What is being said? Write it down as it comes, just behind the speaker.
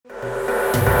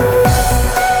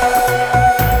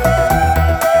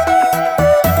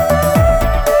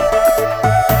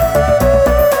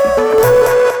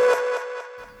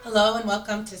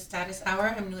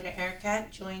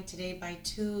by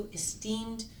two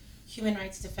esteemed human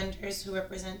rights defenders who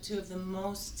represent two of the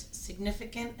most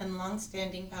significant and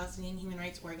long-standing Palestinian human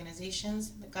rights organizations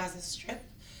in the Gaza Strip,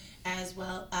 as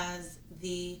well as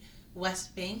the West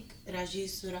Bank, Raji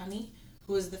Sourani,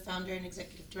 who is the founder and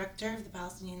executive director of the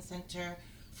Palestinian Center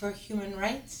for Human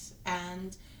Rights, and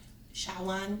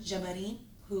Sourani and Jabarin,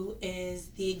 who is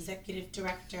the executive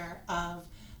director of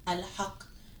Al-Haq,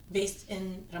 based in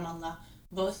Ramallah.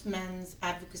 Both men's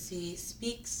advocacy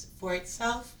speaks for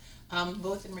itself,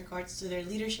 both in regards to their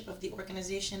leadership of the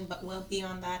organization, but well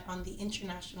beyond that on the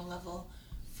international level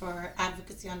for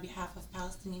advocacy on behalf of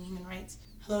Palestinian human rights.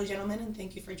 Hello, gentlemen, and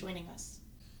thank you for joining us.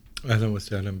 أهلا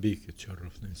وسهلا بك،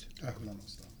 تشرفنا. أهلا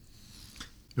وسهلا.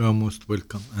 You're most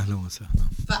welcome. أهلا وسهلا.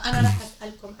 فأنا راح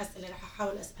أسألكم أسئلة، راح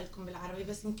أحاول أسألكم بالعربي،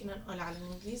 بس يمكن أنقل على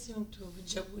الإنجليزي وأنتوا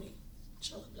بتجاوبوني إن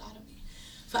شاء الله بالعربي.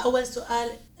 فأول سؤال،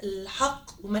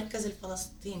 الحق ومركز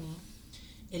الفلسطيني،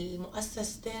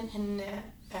 المؤسستين هن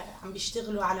عم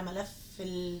بيشتغلوا على ملف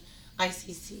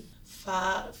ICC،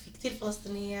 ففي كتير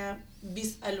فلسطينية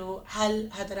بيسألوا هل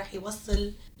هذا راح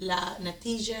يوصل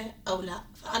لنتيجة أو لا.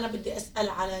 فأنا بدي أسأل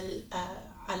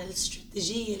على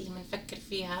الاستراتيجية اللي بنفكر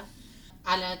فيها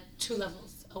على two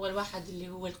levels. أول واحد اللي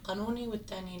هو القانوني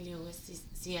والثاني اللي هو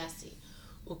السياسي،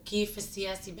 وكيف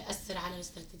السياسي بيأثر على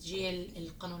الاستراتيجية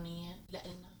القانونية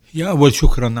لنا. يا أول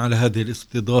شكرا على هذه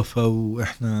الاستضافة،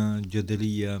 وإحنا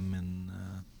جدلية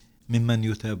ممن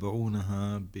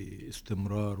يتابعونها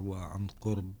باستمرار وعن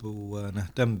قرب،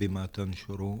 ونهتم بما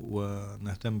تنشره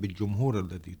ونهتم بالجمهور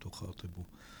الذي تخاطبه،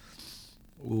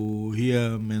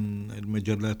 وهي من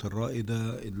المجلات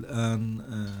الرائدة الآن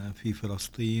في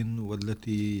فلسطين،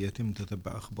 والتي يتم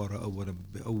تتبع أخبارها أولا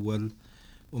بأول،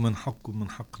 ومن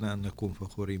حقنا أن نكون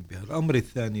فخورين بها. الأمر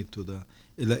الثاني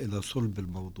إلى صلب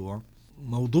الموضوع،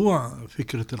 موضوع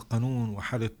فكرة القانون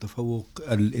وحالة التفوق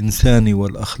الإنساني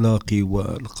والأخلاقي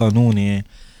والقانوني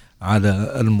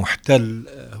على المحتل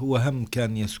هو هم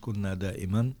كان يسكننا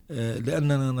دائما،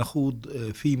 لأننا نخوض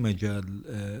في مجال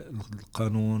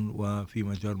القانون وفي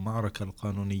مجال المعركة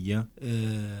القانونية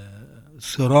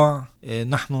صراع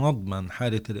نحن نضمن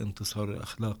حالة الانتصار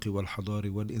الأخلاقي والحضاري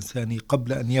والإنساني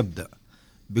قبل أن يبدأ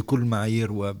بكل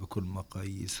معايير وبكل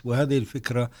مقاييس. وهذه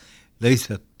الفكرة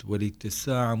ليست وليدة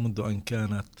الساعة، منذ أن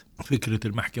كانت فكرة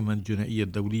المحكمة الجنائية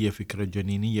الدولية فكرة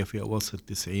جنينية في أواصر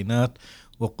التسعينات،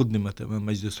 وقدمت أمام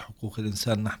مجلس حقوق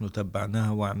الإنسان. نحن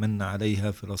تبعناها وعملنا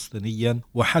عليها فلسطينيا،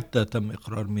 وحتى تم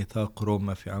إقرار ميثاق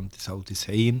روما في عام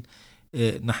 99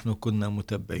 نحن كنا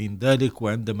متبعين ذلك.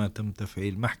 وعندما تم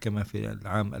تفعيل المحكمة في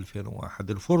العام 2001،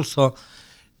 الفرصة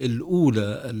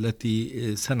الأولى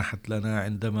التي سنحت لنا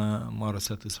عندما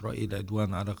مارست إسرائيل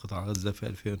عدوان على قطاع غزة في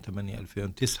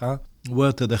 2008-2009،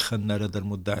 وتدخلنا لدى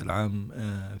المدعي العام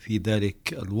في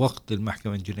ذلك الوقت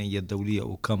المحكمة الجنائية الدولية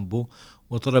أوكامبو،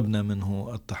 وطلبنا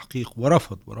منه التحقيق،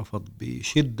 ورفض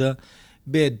بشدة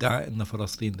بادعاء أن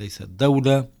فلسطين ليست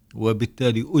دولة،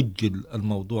 وبالتالي أجل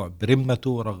الموضوع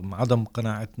برمته رغم عدم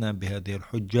قناعتنا بهذه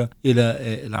الحجة إلى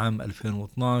العام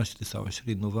 2012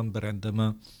 29 نوفمبر،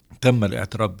 عندما تم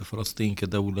الاعتراف بفلسطين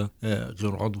كدولة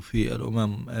غير عضو في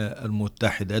الأمم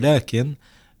المتحدة. لكن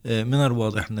من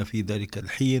الواضح أن في ذلك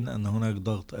الحين أن هناك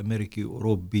ضغط أمريكي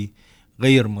أوروبي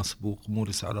غير مسبوق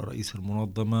مورس على رئيس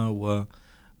المنظمة،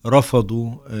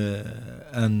 ورفضوا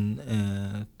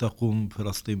أن تقوم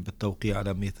فلسطين بالتوقيع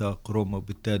على ميثاق روما،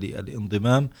 وبالتالي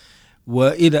الانضمام.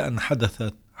 وإلى أن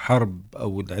حدثت حرب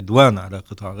أو العدوان على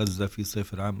قطاع غزة في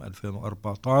صيف العام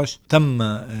 2014 تم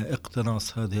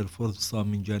اقتناص هذه الفرصة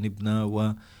من جانبنا،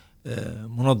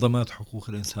 ومنظمات حقوق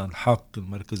الإنسان، الحق،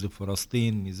 المركز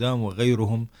الفلسطيني، ميزان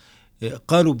وغيرهم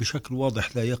قالوا بشكل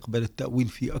واضح لا يقبل التأويل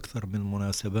في أكثر من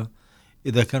مناسبة: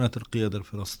 إذا كانت القيادة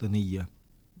الفلسطينية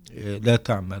لا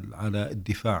تعمل على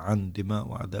الدفاع عن دماء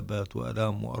وعذابات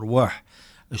وألام وأرواح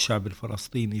الشعب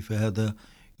الفلسطيني فهذا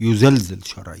يزلزل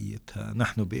شرعيتها.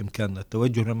 نحن بإمكاننا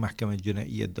التوجه للمحكمة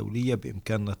الجنائية الدولية،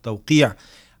 بإمكاننا التوقيع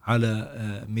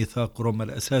على ميثاق روما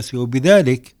الأساسي،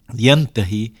 وبذلك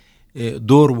ينتهي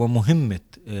دور ومهمة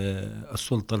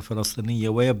السلطة الفلسطينية،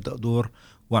 ويبدأ دور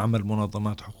وعمل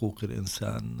منظمات حقوق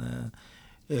الإنسان.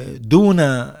 دون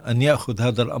أن يأخذ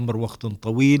هذا الأمر وقت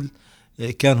طويل،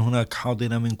 كان هناك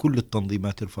حاضنة من كل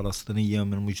التنظيمات الفلسطينية،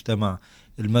 من المجتمع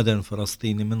المدني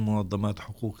الفلسطيني، من منظمات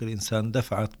حقوق الإنسان،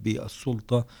 دفعت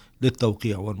بالسلطة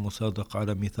للتوقيع والمصادقة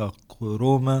على ميثاق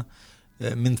روما.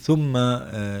 من ثم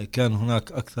كان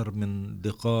هناك أكثر من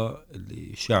لقاء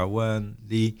لشعوان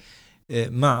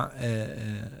مع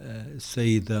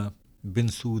السيدة بن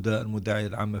سودة المدعية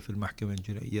العامة في المحكمة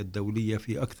الجنائية الدولية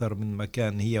في أكثر من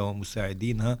مكان، هي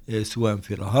ومساعدينها، سواء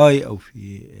في لاهاي أو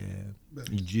في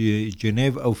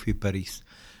جنيف أو في باريس.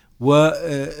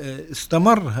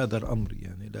 واستمر هذا الأمر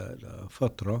يعني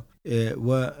لفترة.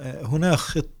 وهناك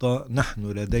خطة نحن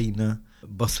لدينا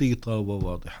بسيطة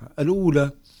وواضحة.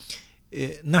 الأولى،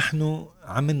 نحن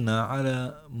عملنا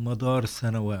على مدار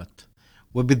سنوات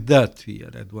وبالذات في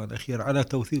العدوان الأخير على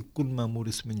توثيق كل ما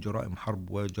مورس من جرائم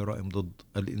حرب وجرائم ضد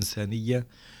الإنسانية،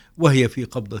 وهي في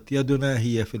قبضة يدنا،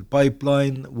 هي في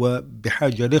البايبلاين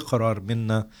وبحاجة لقرار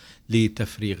منا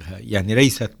لتفريغها، يعني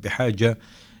ليست بحاجة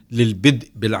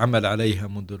للبدء بالعمل عليها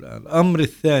منذ الآن. الأمر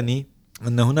الثاني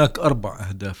أن هناك 4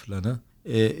 أهداف لنا.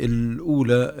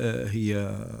 الأولى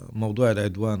هي موضوع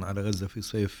العدوان على غزة في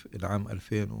صيف العام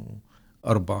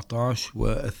 2014،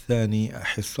 والثاني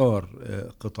حصار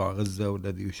قطاع غزة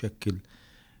والذي يشكل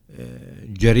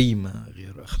جريمة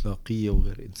غير أخلاقية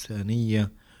وغير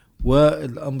إنسانية.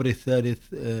 والأمر الثالث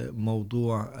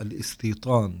موضوع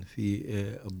الاستيطان في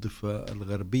الضفة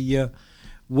الغربية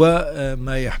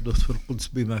وما يحدث في القدس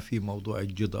بما في موضوع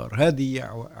الجدار. هذه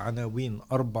عناوين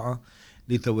 4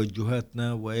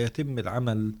 لتوجهاتنا، ويتم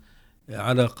العمل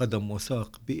على قدم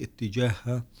وساق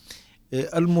باتجاهها.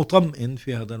 المطمئن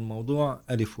في هذا الموضوع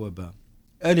ألف وباء.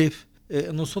 ألف،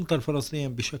 أن السلطة الفلسطينية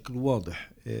بشكل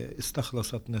واضح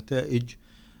استخلصت نتائج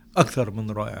أكثر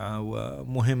من رائعة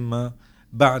ومهمة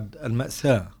بعد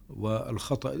المأساة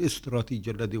والخطأ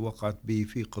الاستراتيجي الذي وقعت به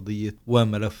في قضية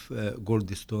وملف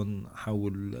جولدستون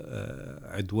حول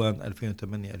عدوان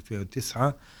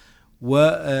 2008-2009.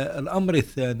 والأمر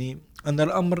الثاني أن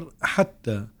الأمر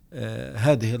حتى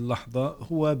هذه اللحظة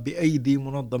هو بأيدي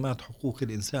منظمات حقوق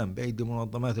الإنسان، بأيدي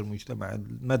منظمات المجتمع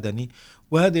المدني،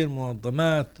 وهذه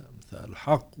المنظمات مثل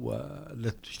الحق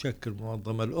والتي تشكل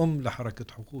منظمة الأم لحركة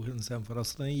حقوق الإنسان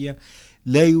الفلسطينية،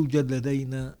 لا يوجد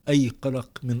لدينا أي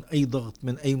قلق من أي ضغط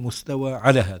من أي مستوى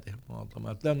على هذه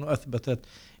المنظمات، لأنه أثبتت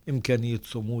إمكانية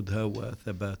صمودها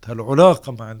وثباتها.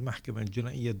 العلاقة مع المحكمة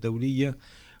الجنائية الدولية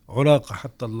علاقة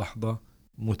حتى اللحظة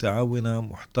متعاونة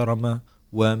محترمة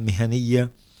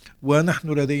ومهنية، ونحن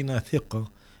لدينا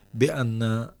ثقة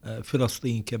بأن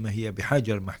فلسطين كما هي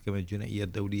بحاجة للمحكمة الجنائية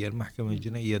الدولية، المحكمة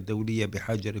الجنائية الدولية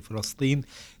بحاجة لفلسطين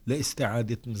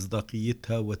لاستعادة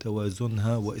مصداقيتها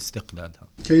وتوازنها واستقلالها.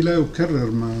 كي لا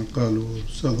يكرر ما قالوا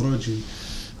أستاذ راجي،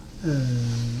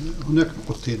 هناك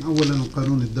نقطتين. أولا،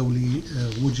 القانون الدولي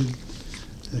وجد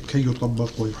كي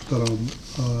يطبق ويحترم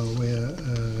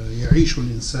ويعيش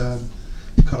الإنسان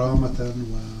كرامة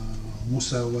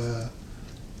ومساواة،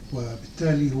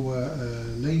 وبالتالي هو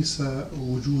ليس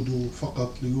وجوده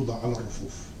فقط ليوضع على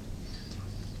الرفوف.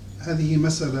 هذه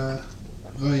مسألة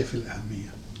غاية في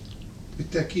الأهمية.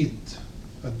 بالتأكيد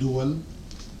الدول،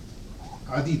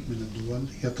 عديد من الدول،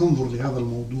 هي تنظر لهذا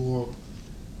الموضوع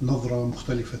نظرة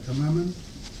مختلفة تماما.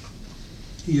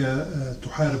 هي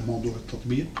تحارب موضوع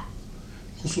التطبيق،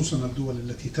 خصوصا الدول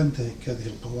التي تنتهك هذه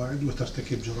القواعد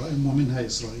وترتكب جرائم، ومنها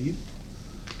إسرائيل،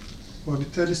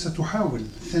 وبالتالي ستحاول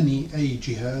ثني أي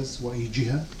جهاز وأي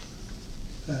جهة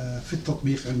في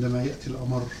التطبيق عندما يأتي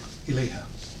الأمر إليها.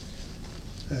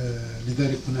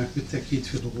 لذلك هناك بالتأكيد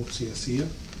في ضغوط سياسية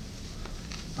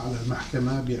على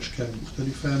المحكمة بأشكال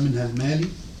مختلفة، منها المالي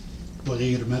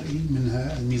وغير مرئي،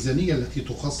 منها الميزانية التي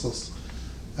تخصص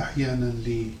أحيانا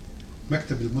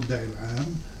لمكتب المدعي العام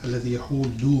الذي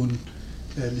يحول دون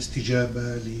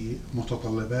الاستجابة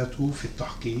لمتطلباته في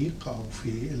التحقيق أو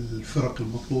في الفرق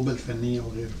المطلوبة الفنية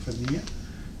وغير الفنية.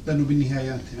 لأنه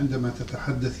بالنهاية أنت عندما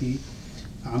تتحدثي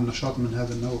عن نشاط من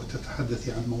هذا النوع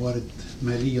تتحدثي عن موارد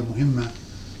مالية مهمة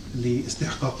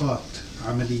لاستحقاقات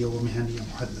عملية ومهنية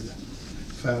محددة.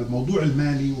 فالموضوع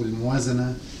المالي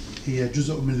والموازنة هي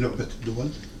جزء من لعبة الدول،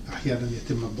 أحيانا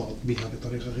يتم الضغط بها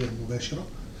بطريقة غير مباشرة،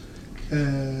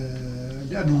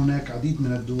 لأن هناك عديد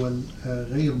من الدول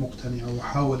غير مقتنعة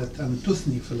وحاولت أن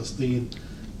تثني فلسطين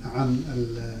عن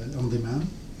الانضمام،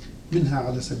 منها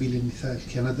على سبيل المثال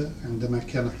كندا عندما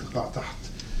كانت تقع تحت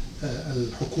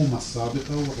الحكومة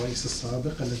السابقة والرئيس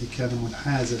السابق الذي كان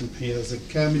منحازا انحيازا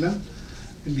كاملا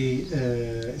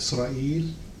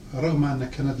لإسرائيل، رغم أن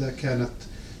كندا كانت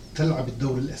تلعب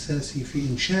الدور الأساسي في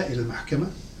إنشاء المحكمة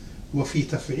وفي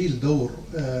تفعيل دور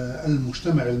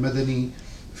المجتمع المدني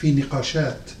في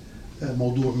نقاشات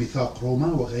موضوع ميثاق روما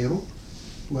وغيره.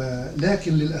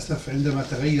 ولكن للأسف عندما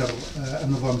تغير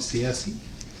النظام السياسي،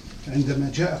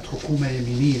 عندما جاءت حكومة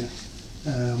يمينية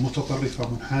متطرفة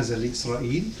منحازة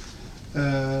لإسرائيل،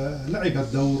 لعبت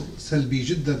دور سلبي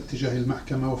جدا تجاه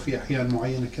المحكمة، وفي أحيان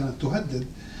معينة كانت تهدد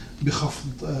بخفض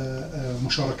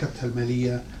مشاركتها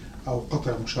المالية أو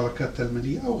قطع مشاركاتها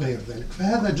المالية أو غير ذلك.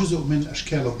 فهذا جزء من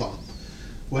أشكال الضغط،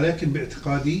 ولكن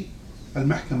باعتقادي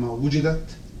المحكمة وجدت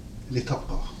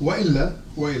لتبقى،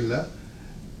 وإلا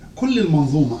كل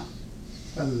المنظومة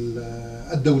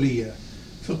الدولية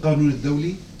في القانون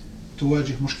الدولي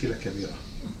تواجه مشكلة كبيرة.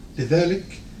 لذلك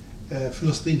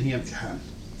فلسطين هي امتحان،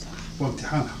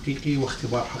 وامتحان حقيقي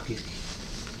واختبار حقيقي،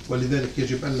 ولذلك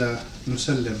يجب ألا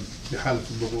نسلم بحالة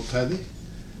الضغوط هذه.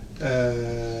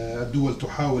 الدول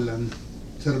تحاول أن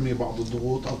ترمي بعض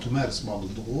الضغوط أو تمارس بعض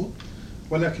الضغوط،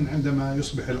 ولكن عندما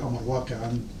يصبح الأمر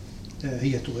واقعا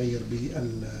هي تغير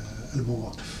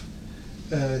بالمواقف.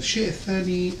 الشيء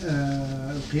الثاني،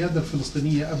 القيادة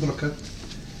الفلسطينية أدركت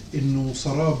أنه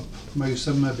سراب ما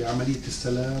يسمى بعملية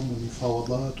السلام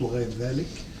والمفاوضات وغير ذلك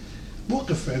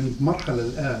موقف عند مرحلة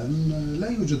الآن لا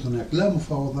يوجد هناك لا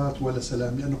مفاوضات ولا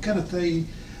سلام، لأنه كانت هي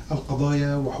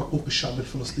القضايا وحقوق الشعب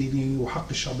الفلسطيني وحق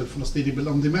الشعب الفلسطيني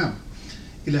بالانضمام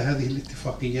إلى هذه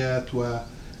الاتفاقيات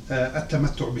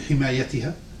والتمتع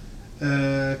بحمايتها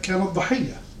كانت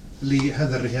ضحية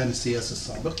لهذا الرهان السياسي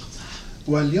السابق.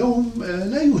 واليوم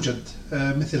لا يوجد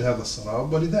مثل هذا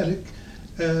السراب، ولذلك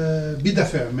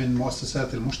بدفع من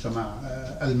مؤسسات المجتمع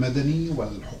المدني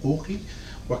والحقوقي،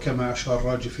 وكما أشار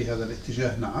راجي في هذا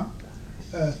الاتجاه، نعم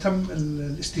تم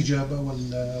الاستجابة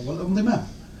والانضمام،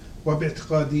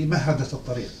 وباعتقادي مهدت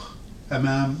الطريق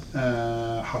أمام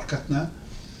حركتنا،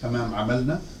 أمام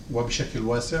عملنا، وبشكل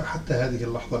واسع حتى هذه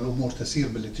اللحظة الأمور تسير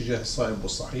بالاتجاه الصائب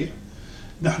والصحيح.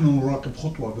 نحن نراقب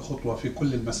خطوة بخطوة في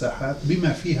كل المساحات،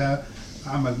 بما فيها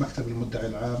عمل مكتب المدعي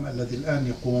العام الذي الآن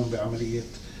يقوم بعملية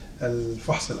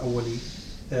الفحص الأولي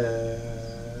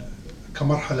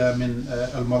كمرحلة من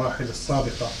المراحل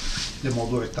السابقة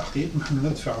لموضوع التحقيق. نحن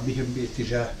ندفع بهم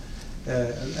باتجاه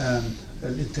الآن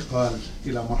الانتقال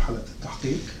إلى مرحلة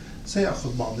التحقيق.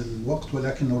 سيأخذ بعض الوقت،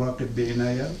 ولكن نراقب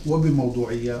بعناية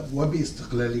وبموضوعية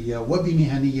وباستقلالية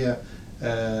وبمهنية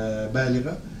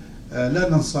بالغة. لا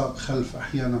ننساق خلف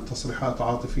أحيانا تصريحات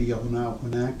عاطفية هنا أو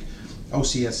هناك أو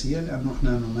سياسية، لأنه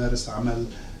إحنا نمارس عمل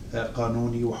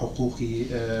قانوني وحقوقي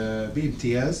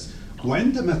بامتياز.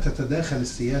 وعندما تتداخل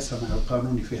السياسة مع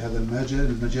القانون في هذا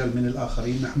المجال من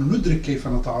الآخرين، نحن ندرك كيف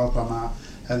نتعاطى مع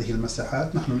هذه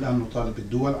المساحات. نحن الآن نطالب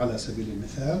الدول على سبيل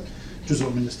المثال، جزء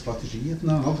من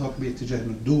استراتيجيتنا نضغط باتجاه أن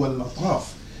الدول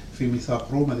الأطراف في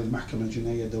ميثاق روما للمحكمة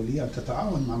الجنائية الدولية أن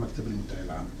تتعاون مع مكتب المدعي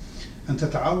العام، أن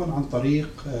تتعاون عن طريق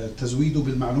تزويده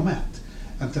بالمعلومات،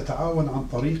 أن تتعاون عن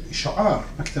طريق إشعار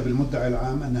مكتب المدعي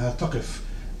العام أنها تقف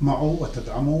معه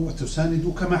وتدعمه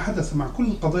وتسانده، كما حدث مع كل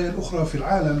القضايا الأخرى في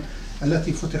العالم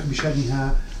التي فتح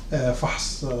بشأنها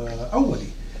فحص أولي.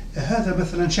 هذا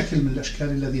مثلا شكل من الأشكال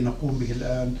الذي نقوم به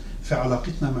الآن في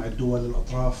علاقتنا مع الدول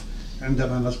الأطراف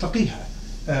عندما نلتقيها،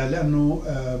 لأنه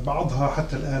بعضها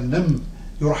حتى الآن لم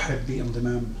يرحب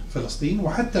بانضمام فلسطين،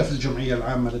 وحتى في الجمعية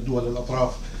العامة للدول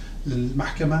الأطراف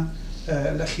للمحكمة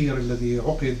الأخير الذي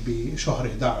عقد بشهر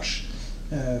 11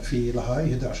 في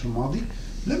لاهاي 11 الماضي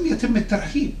لم يتم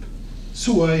الترحيب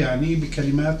سوى يعني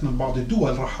بكلمات من بعض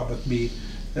الدول رحبت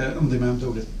بانضمام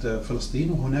دولة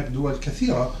فلسطين، وهناك دول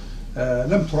كثيرة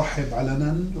لم ترحب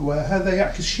علنا، وهذا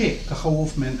يعكس شيء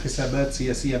تخوف من حسابات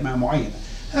سياسية ما معينة.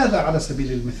 هذا على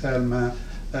سبيل المثال ما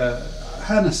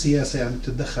هان السياسة يعني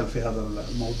تتدخل في هذا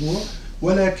الموضوع،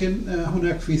 ولكن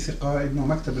هناك في ثقة أنه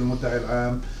مكتب المدعي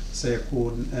العام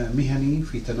سيكون مهني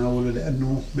في تناوله،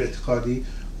 لأنه باعتقادي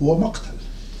هو مقتل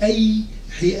أي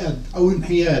حياد أو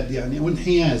انحياد يعني أو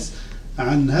انحياز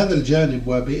عن هذا الجانب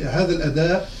وبهذا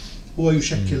الأداء هو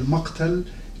يشكل مقتل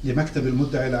لمكتب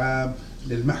المدعي العام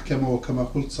للمحكمة. وكما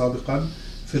قلت سابقا،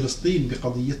 فلسطين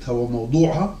بقضيتها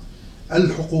وموضوعها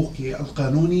الحقوقي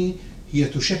القانوني هي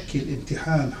تشكل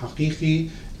امتحان حقيقي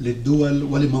للدول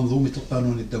ولمنظومة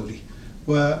القانون الدولي،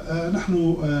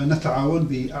 ونحن نتعاون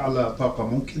بأعلى طاقة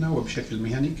ممكنة وبشكل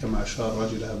مهني كما أشار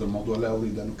راجل هذا الموضوع، لا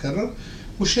أريد أن أكرر.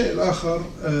 والشيء الآخر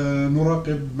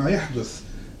نراقب ما يحدث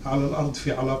على الأرض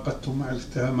في علاقته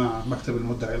مع مكتب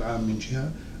المدعي العام من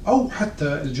جهة، أو حتى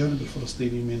الجانب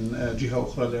الفلسطيني من جهة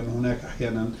أخرى، لأن هناك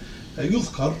أحيانا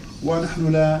يذكر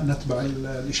ونحن لا نتبع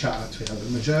الإشاعات في هذا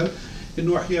المجال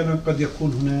أنه أحيانا قد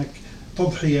يكون هناك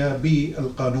تضحية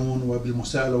بالقانون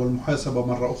وبالمساءلة والمحاسبة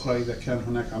مرة أخرى إذا كان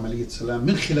هناك عملية سلام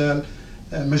من خلال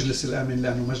مجلس الأمن،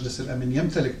 لأنه مجلس الأمن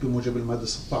يمتلك بموجب المادة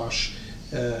 16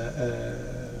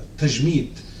 تجميد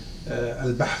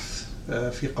البحث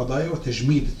في قضايا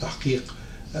وتجميد التحقيق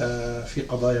في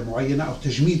قضايا معينة، أو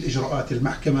تجميد إجراءات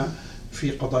المحكمة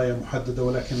في قضايا محددة،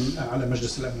 ولكن على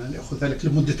مجلس الأمن أن يأخذ ذلك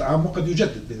لمدة عام وقد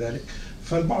يجدد بذلك.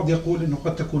 فالبعض يقول أنه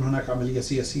قد تكون هناك عملية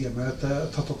سياسية ما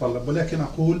تتطلب، ولكن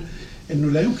أقول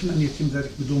أنه لا يمكن أن يتم ذلك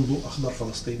بدون ضوء أخضر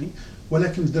فلسطيني.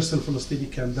 ولكن الدرس الفلسطيني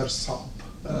كان درس صعب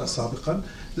سابقا.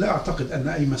 لا أعتقد أن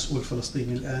أي مسؤول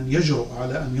فلسطيني الآن يجرؤ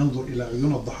على أن ينظر إلى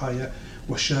عيون الضحايا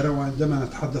والشارع. وعندما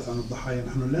نتحدث عن الضحايا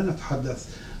نحن لا نتحدث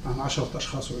عن 10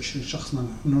 أشخاص و20 شخص،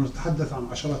 نحن نتحدث عن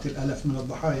عشرات الآلاف من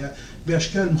الضحايا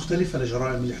بأشكال مختلفة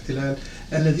لجرائم الاحتلال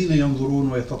الذين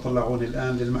ينظرون ويتطلعون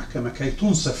الآن للمحكمة كي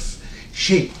تنصف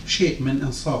شيء من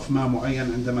إنصاف ما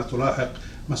معين عندما تلاحق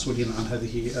مسؤولين عن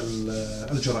هذه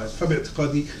الجرائم.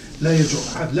 فباعتقادي لا يجرؤ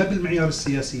أحد لا بالمعيار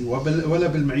السياسي ولا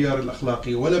بالمعيار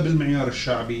الأخلاقي ولا بالمعيار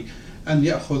الشعبي أن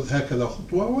يأخذ هكذا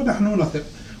خطوة، ونحن نثق.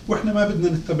 وإحنا ما بدنا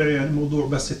نتبع يعني موضوع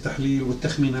بس التحليل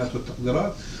والتخمينات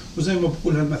والتقديرات، وزي ما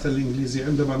بقول هالمثل الإنجليزي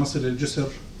عندما نصل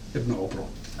الجسر ابن عبره.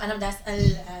 أنا بدي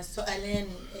أسأل سؤالين،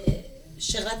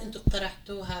 الشغلات أنتم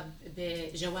اقترحتوها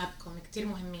بجوابكم كتير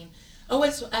مهمين.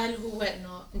 أول سؤال هو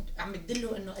إنه عم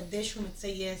بتدلوا إنه قديش هو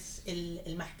متسيس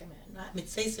المحكمة، إنه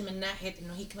متسيسة من ناحية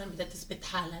إنه هي كمان بدها تثبت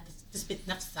حالها، تثبت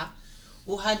نفسها،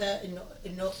 وهذا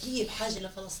إنه هي بحاجة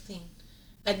لفلسطين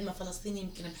قد ما فلسطين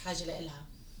يمكن بحاجة لإلها،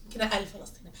 يمكن أقل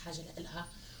فلسطين بحاجة لإلها.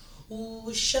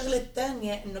 والشغلة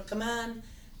الثانية إنه كمان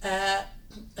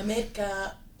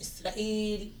أمريكا،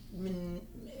 إسرائيل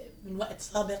من وقت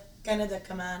سابق، كندا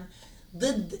كمان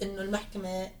ضد إنه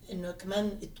المحكمة إنه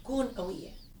كمان تكون قوية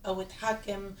أو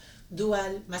تحاكم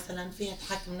دول مثلا فيها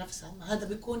تحاكم نفسها. هذا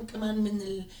بيكون كمان من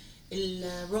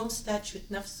الروم ستاتيوت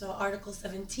نفسه Article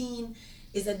 17،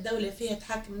 إذا الدولة فيها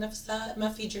تحاكم نفسها ما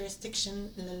في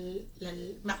jurisdiction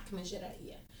للمحكمة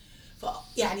الجرائية.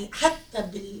 فيعني حتى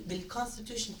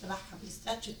بالconstitution تبعها،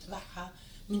 بالستاتيوت تبعها،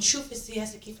 بنشوف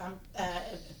السياسة كيف عم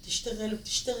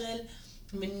بتشتغل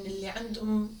من اللي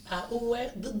عندهم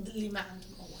قوة ضد اللي ما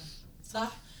عندهم قوة،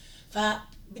 صح؟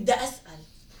 فبدي أسأل،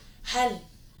 هل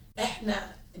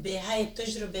إحنا بهاي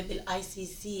التجربة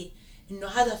بالICC إنه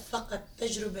هذا فقط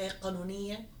تجربة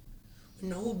قانونية،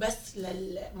 إنه هو بس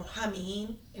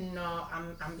للمحاميين إنه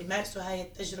عم بيمارسوا هاي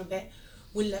التجربة،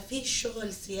 ولا في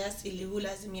شغل سياسي اللي هو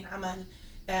لازم ينعمل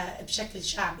بشكل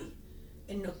شعبي؟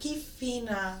 إنه كيف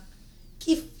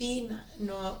فينا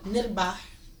إنه نربح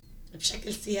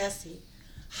بشكل سياسي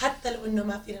حتى لو إنه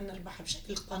ما فينا نربح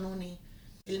بشكل قانوني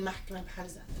بالمحكمة بحد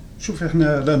ذاتها؟ شوف،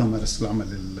 إحنا لا نمارس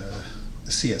العمل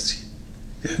السياسي،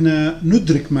 إحنا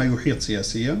ندرك ما يحيط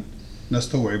سياسيا،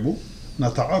 نستوعبه،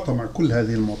 نتعاطى مع كل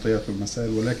هذه المعطيات والمسائل،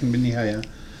 ولكن بالنهاية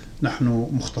نحن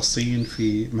مختصين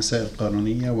في مسائل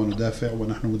قانونية وندافع،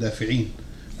 ونحن مدافعين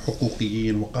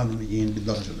حقوقيين وقانونيين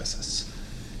بالدرجة الأساس.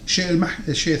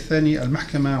 الشيء الثاني،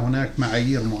 المحكمة هناك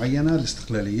معايير معينة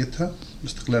لاستقلاليتها،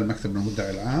 لاستقلال مكتب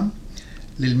المدعي العام،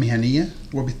 للمهنية،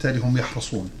 وبالتالي هم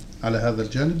يحرصون على هذا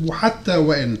الجانب، وحتى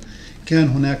وإن كان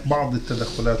هناك بعض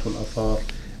التدخلات والآثار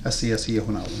السياسية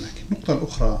هنا وهناك. النقطة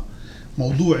الأخرى،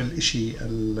 موضوع الإشي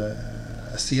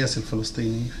السياسي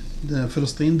الفلسطيني،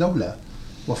 فلسطين دولة،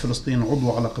 وفلسطين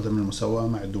عضو على قدم المساواة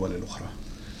مع الدول الأخرى،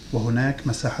 وهناك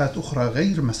مساحات أخرى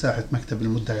غير مساحة مكتب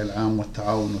المدعي العام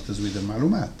والتعاون وتزويد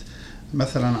المعلومات.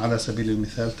 مثلا على سبيل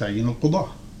المثال تعيين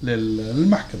القضاة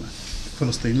للمحكمة،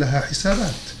 فلسطين لها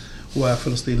حسابات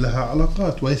وفلسطين لها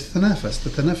علاقات،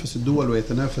 تتنافس الدول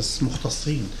ويتنافس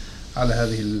مختصين على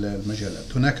هذه المجالات.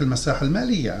 هناك المساحة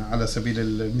المالية على سبيل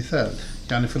المثال،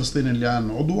 يعني فلسطين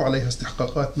الآن عضو عليها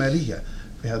استحقاقات مالية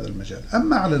في هذا المجال.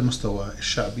 أما على المستوى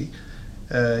الشعبي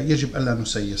يجب ألا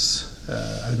نسيس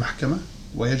المحكمة،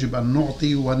 ويجب أن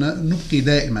نعطي ونبقي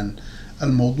دائما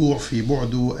الموضوع في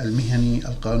بعده المهني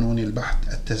القانوني البحت.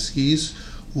 التسييس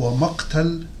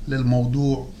ومقتل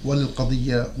للموضوع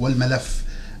وللقضية والملف.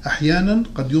 أحيانا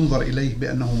قد ينظر إليه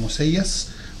بأنه مسيس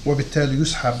وبالتالي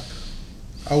يسحب،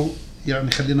 أو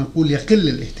يعني خلينا نقول يقل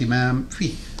الاهتمام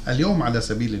فيه. اليوم على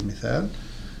سبيل المثال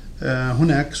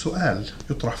هناك سؤال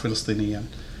يطرح فلسطينيا: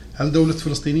 هل دولة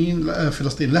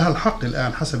فلسطين لها الحق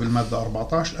الآن حسب المادة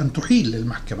 14 أن تحيل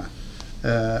للمحكمة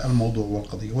الموضوع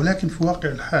والقضية؟ ولكن في واقع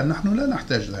الحال نحن لا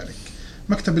نحتاج ذلك.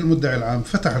 مكتب المدعي العام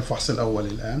فتح الفحص الأول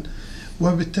الآن،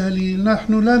 وبالتالي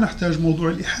نحن لا نحتاج موضوع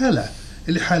الإحالة.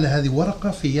 الإحالة هذه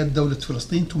ورقة في يد دولة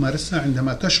فلسطين تمارسها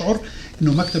عندما تشعر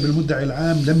أنه مكتب المدعي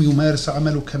العام لم يمارس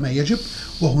عمله كما يجب،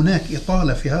 وهناك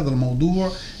إطالة في هذا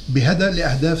الموضوع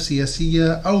لأهداف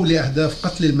سياسية أو لأهداف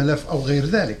قتل الملف أو غير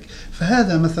ذلك.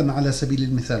 فهذا مثلا على سبيل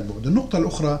المثال بعد. النقطة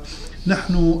الأخرى،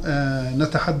 نحن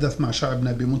نتحدث مع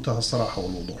شعبنا بمنتهى الصراحة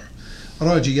والوضوح.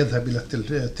 راجي يذهب إلى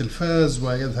التلفاز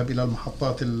ويذهب إلى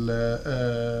المحطات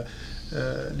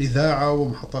الإذاعة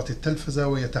ومحطات التلفزة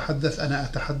ويتحدث، أنا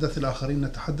أتحدث، الآخرين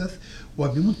نتحدث،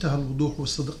 وبمنتهى الوضوح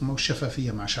والصدق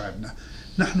والشفافية مع شعبنا.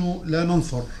 نحن لا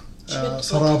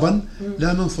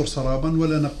ننظر سرابا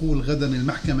ولا نقول غدا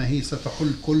المحكمة هي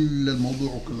ستحل كل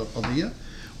الموضوع وكل القضية.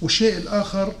 والشيء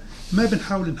الآخر، ما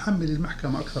بنحاول نحمل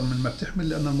المحكمة أكثر من ما بتحمل،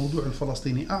 لأن الموضوع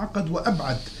الفلسطيني أعقد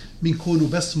وأبعد من كونه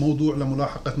بس موضوع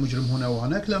لملاحقة مجرم هنا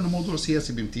وهناك، لأنه موضوع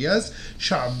سياسي بامتياز،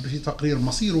 شعب في تقرير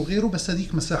مصير وغيره، بس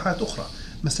هذيك مساحات أخرى.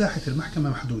 مساحة المحكمة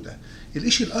محدودة.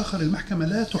 الإشي الآخر، المحكمة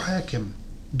لا تحاكم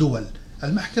دول،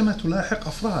 المحكمة تلاحق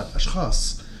أفراد،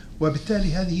 أشخاص،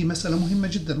 وبالتالي هذه مسألة مهمة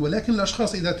جدا. ولكن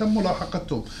الأشخاص إذا تم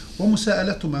ملاحقتهم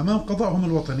ومساءلتهم أمام قضائهم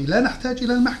الوطني لا نحتاج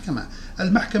إلى المحكمة.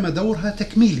 المحكمة دورها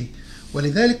تكميلي،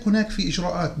 ولذلك هناك في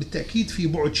إجراءات بالتأكيد في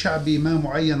بعد شعبي ما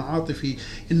معين عاطفي.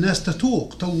 الناس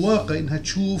تواقة إنها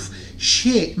تشوف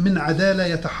شيء من عدالة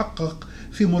يتحقق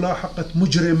في ملاحقة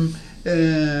مجرم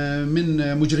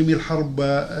من مجرمي الحرب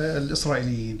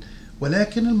الإسرائيليين.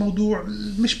 ولكن الموضوع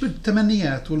مش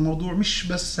بالتمنيات، والموضوع مش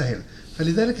بس سهل.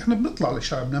 فلذلك احنا بنطلع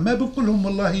لشعبنا، ما بنقول لهم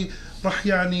والله رح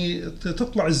يعني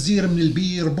تطلع الزير من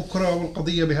البير بكرة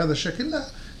والقضية بهذا الشكل. لا،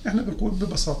 احنا بنقول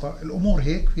ببساطة الأمور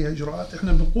هيك فيها إجراءات،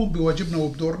 احنا بنقوم بواجبنا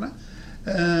وبدورنا.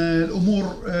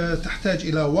 الأمور تحتاج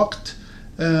إلى وقت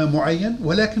معين،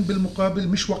 ولكن بالمقابل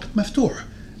مش وقت مفتوح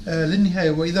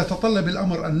للنهاية. وإذا تطلب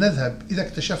الأمر أن نذهب إذا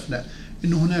اكتشفنا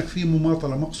أن هناك في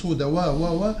مماطلة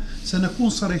مقصودة سنكون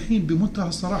صريحين بمنتهى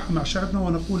الصراحة مع شعبنا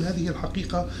ونقول هذه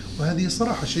الحقيقة وهذه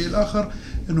الصراحة. الشيء الآخر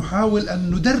نحاول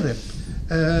أن ندرب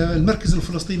المركز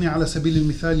الفلسطيني على سبيل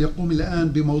المثال يقوم الآن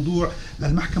بموضوع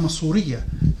المحكمة السورية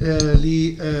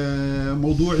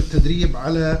لموضوع التدريب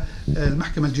على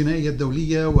المحكمة الجنائية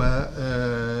الدولية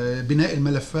وبناء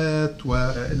الملفات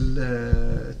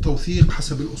والتوثيق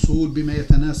حسب الأصول بما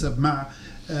يتناسب مع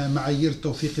معايير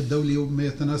التوثيق الدولي وبما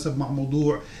يتناسب مع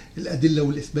موضوع الأدلة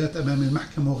والإثبات أمام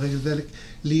المحكمة وغير ذلك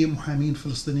لمحامين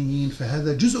فلسطينيين.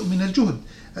 فهذا جزء من الجهد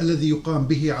الذي يقام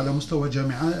به على مستوى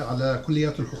جامعات على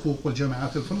كليات الحقوق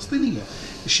والجامعات الفلسطينية.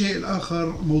 الشيء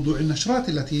الآخر موضوع النشرات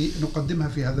التي نقدمها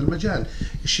في هذا المجال.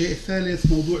 الشيء الثالث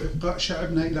موضوع إبقاء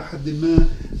شعبنا إلى حد ما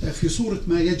في صورة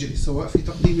ما يجري سواء في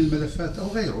تقديم الملفات أو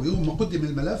غيره. يوم ما قدم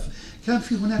الملف كان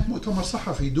في هناك مؤتمر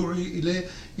صحفي دعي إليه،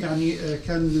 يعني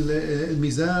كان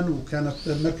الميزان وكانت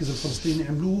المركز الفلسطيني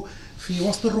عملوه في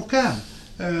وسط الركام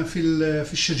في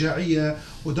الشجاعية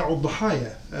ودعوا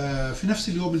الضحايا في نفس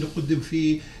اليوم اللي قدم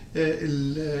فيه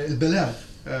البلاغ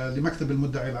لمكتب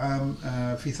المدعي العام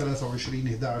في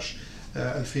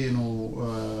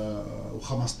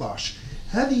 23/11/2015.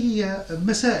 هذه هي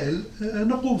مسائل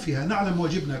نقوم فيها، نعلم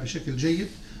واجبنا بشكل جيد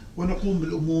ونقوم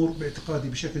بالأمور باعتقادي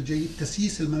بشكل جيد.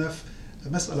 تسييس الملف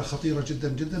مسألة خطيرة جدا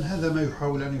جدا. هذا ما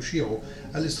يحاول أن يشيعه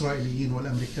الإسرائيليين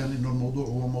والأمريكان إنه الموضوع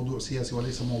هو موضوع سياسي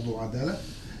وليس موضوع عدالة.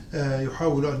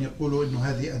 يحاولوا أن يقولوا إنه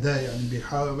هذه أداة يعني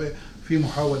في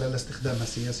محاولة لاستخدامها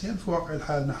سياسيا. في واقع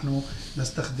الحال نحن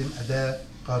نستخدم أداة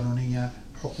قانونية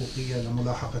حقوقية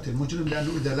لملاحقة المجرم،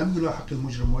 لأنه إذا لم يلاحق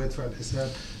المجرم ويدفع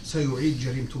الحساب سيعيد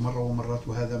جريمته مرة ومرات،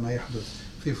 وهذا ما يحدث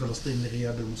في فلسطين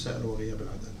لغياب المساءلة وغياب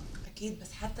العدالة. أكيد،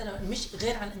 بس حتى لو مش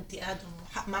غير عن انتقادهم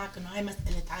وحق معك إنه هاي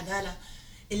مسألة عدالة،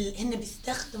 هن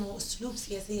بيستخدموا أسلوب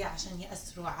سياسية عشان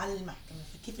يأثروا على المحكمة.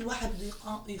 فكيف الواحد بده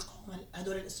يقاوم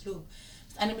هدول الأسلوب؟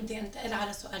 بس أنا بدي أنتقل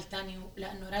على سؤال تاني،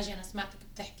 لأنه راجع أنا سمعتك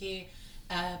بتحكي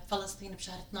فلسطين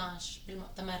بشهر 12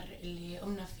 بالمؤتمر اللي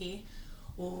قمنا فيه،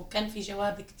 وكان في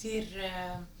جواب كتير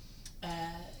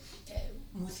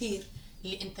مثير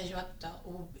اللي أنت جاوبته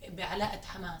وبعلاقة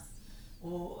حماس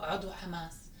وعضو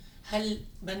حماس. هل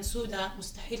بنسودا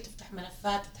مستحيل تفتح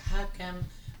ملفات تحاكم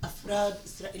أفراد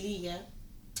إسرائيلية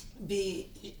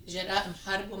بجرائم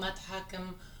حرب وما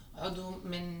تحاكم عضو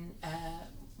من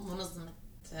منظمة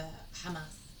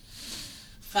حماس؟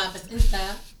 فبس أنت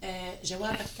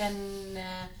جوابك كان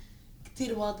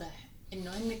كتير واضح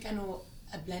إنه هن كانوا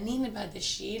قبلانين بهذا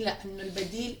الشيء، لأنه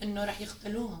البديل إنه رح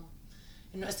يقتلوهم،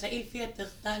 إنه إسرائيل فيها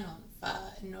تغتالهم،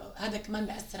 فإنه هذا كمان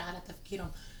بيأثر على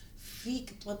تفكيرهم.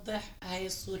 فيك توضح هاي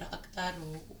الصورة أكتر،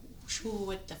 وشو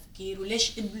هو التفكير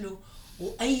وليش قبلوا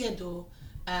وأيدوا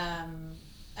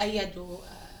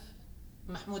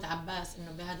محمود عباس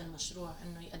إنه بهذا المشروع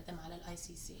إنه يقدم على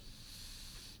ICC؟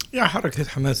 يا حركة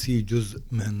حماس هي جزء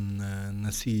من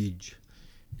نسيج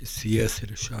السياسي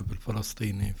للشعب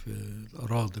الفلسطيني في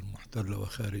الأراضي المحتلة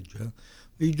وخارجها،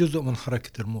 هي جزء من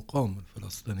حركة المقاومة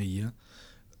الفلسطينية.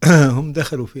 هم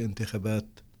دخلوا في انتخابات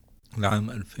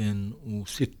العام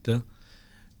 2006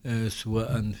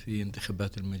 سواء في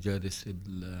انتخابات المجالس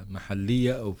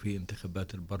المحلية أو في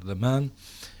انتخابات البرلمان،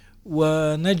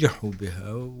 ونجحوا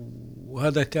بها،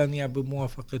 وهذا كان يعني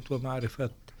بموافقة ومعرفة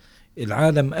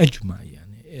العالم أجمع.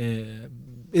 يعني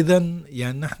إذن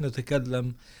يعني نحن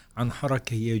نتكلم عن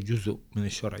حركة هي جزء من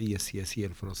الشرعية السياسية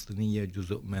الفلسطينية،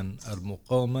 جزء من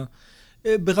المقاومة،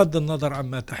 بغض النظر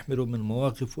عما تحمله من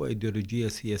مواقف وإيديولوجية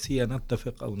سياسية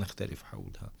نتفق أو نختلف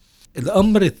حولها.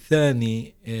 الأمر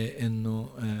الثاني أنه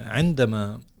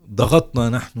عندما ضغطنا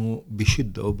نحن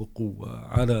بشدة وبقوة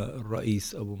على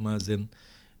الرئيس أبو مازن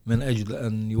من أجل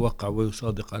أن يوقع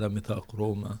ويصادق على ميثاق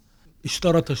روما،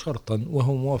 اشترط شرطا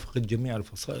وهو موافقة جميع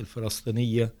الفصائل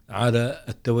الفلسطينية على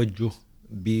التوجه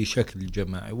بشكل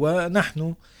جماعي.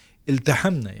 ونحن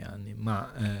التحمنا يعني مع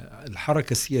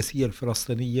الحركة السياسية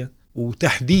الفلسطينية،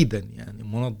 وتحديدا يعني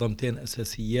منظمتين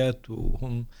أساسيات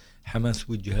وهم حماس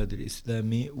والجهاد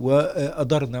الإسلامي،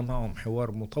 وأدرنا معهم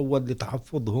حوار مطول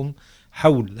لتحفظهم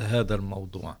حول هذا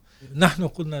الموضوع. نحن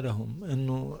قلنا لهم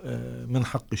أنه من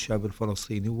حق الشعب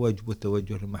الفلسطيني واجب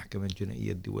التوجه للمحكمة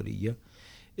الجنائية الدولية.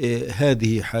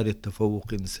 هذه حالة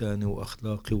تفوق إنساني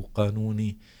وأخلاقي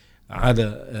وقانوني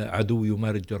على عدو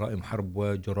يمارس جرائم حرب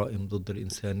وجرائم ضد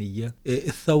الإنسانية.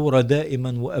 الثورة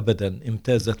دائما وأبدا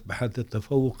امتازت بحالة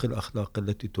التفوق الأخلاقي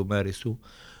التي تمارسه،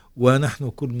 ونحن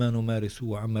كل ما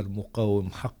نمارسه عمل مقاوم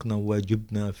حقنا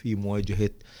وواجبنا في مواجهة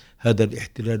هذا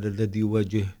الاحتلال الذي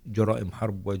يواجه جرائم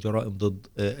حرب وجرائم ضد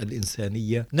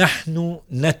الإنسانية. نحن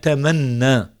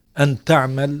نتمنى أن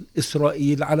تعمل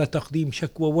إسرائيل على تقديم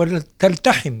شكوى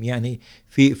وتلتحم يعني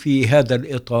في هذا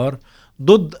الإطار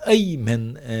ضد أي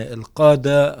من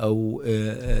القادة أو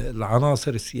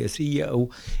العناصر السياسية أو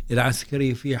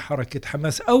العسكرية في حركة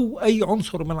حماس أو أي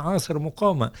عنصر من عناصر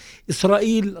المقاومة.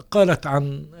 إسرائيل قالت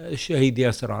عن الشهيد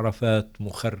ياسر عرفات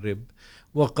مخرب،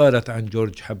 وقالت عن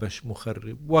جورج حبش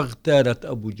مخرب، واغتالت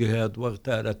أبو جهاد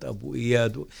واغتالت أبو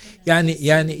إياد.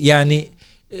 يعني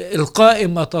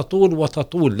القائمة تطول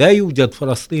وتطول. لا يوجد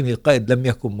فلسطيني قائد لم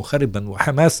يكن مخربا،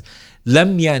 وحماس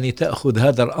لم يعني تأخذ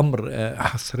هذا الأمر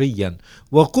حصريا.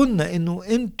 وقلنا إنه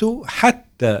أنتوا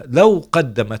حتى لو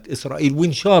قدمت إسرائيل،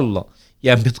 وإن شاء الله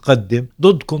يعني بتقدم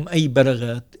ضدكم أي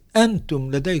بلاغات،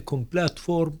 أنتم لديكم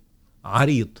بلاتفورم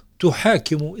عريض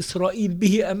تحاكموا إسرائيل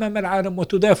به أمام العالم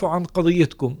وتدافع عن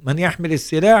قضيتكم. من يحمل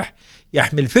السلاح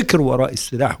يحمل فكر وراء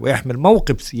السلاح ويحمل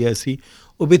موقف سياسي،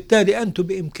 وبالتالي أنتم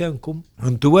بإمكانكم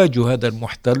أن تواجهوا هذا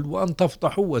المحتل وأن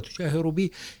تفضحوا وتشاهروا به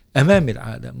أمام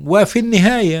العالم. وفي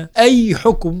النهاية أي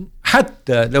حكم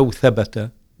حتى لو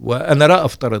ثبت، وأنا لا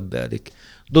أفترض ذلك،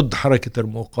 ضد حركة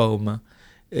المقاومة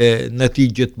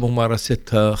نتيجة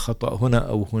ممارستها خطأ هنا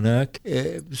أو هناك،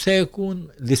 سيكون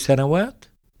لسنوات.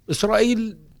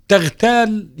 إسرائيل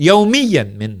تغتال يوميا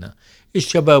منا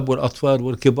الشباب والأطفال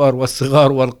والكبار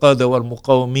والصغار والقادة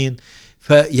والمقاومين.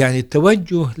 فيعني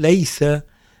التوجه ليس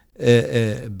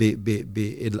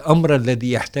بالأمر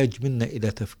الذي يحتاج منا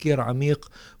إلى تفكير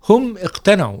عميق. هم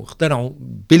اقتنعوا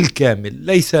بالكامل،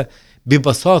 ليس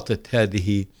ببساطة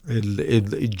هذه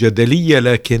الجدلية،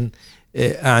 لكن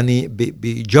أعني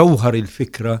بجوهر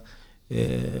الفكرة،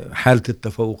 حالة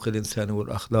التفوق الإنساني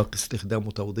والأخلاق، استخدام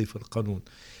وتوظيف القانون.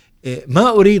 ما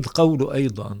أريد قوله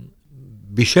أيضا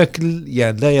بشكل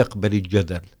يعني لا يقبل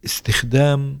الجدل،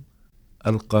 استخدام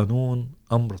القانون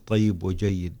أمر طيب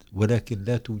وجيد، ولكن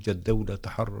لا توجد دولة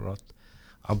تحررت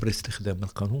عبر استخدام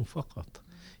القانون فقط.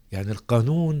 يعني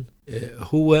القانون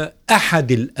هو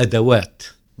أحد الأدوات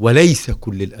وليس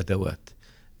كل الأدوات.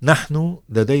 نحن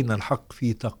لدينا الحق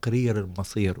في تقرير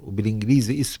المصير،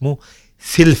 وبالإنجليزي اسمه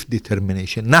self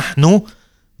determination. نحن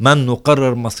من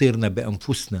نقرر مصيرنا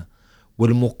بأنفسنا،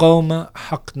 والمقاومة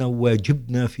حقنا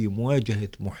وواجبنا في مواجهة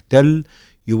محتل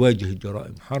يواجه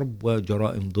جرائم حرب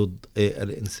وجرائم ضد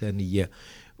الإنسانية.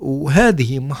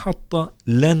 وهذه محطة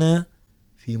لنا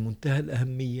في منتهى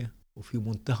الأهمية وفي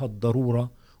منتهى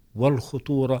الضرورة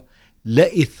والخطورة،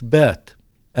 لإثبات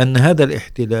أن هذا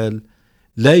الاحتلال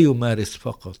لا يمارس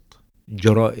فقط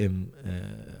جرائم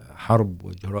حرب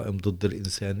وجرائم ضد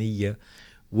الإنسانية،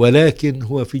 ولكن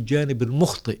هو في الجانب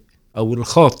المخطئ أو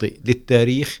الخاطئ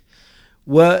للتاريخ،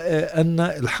 وأن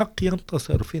الحق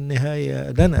ينتصر في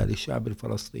النهاية لنا للشعب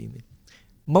الفلسطيني.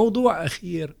 موضوع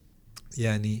أخير،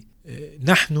 يعني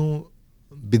نحن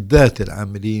بالذات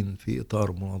العاملين في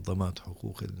إطار منظمات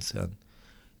حقوق الإنسان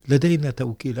لدينا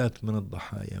توكيلات من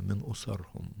الضحايا من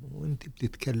أسرهم، وانت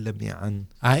بتتكلمي عن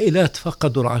عائلات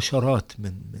فقدوا العشرات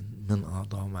من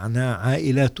أعضائهم، معناها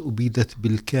عائلات أبيدت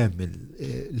بالكامل.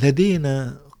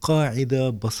 لدينا قاعدة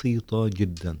بسيطة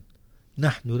جدا: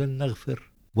 نحن لن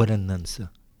نغفر ولن ننسى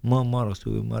ما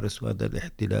يمارسوا هذا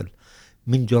الاحتلال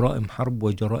من جرائم حرب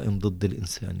وجرائم ضد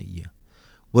الإنسانية،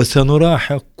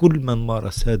 وسنلاحق كل من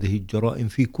مارس هذه الجرائم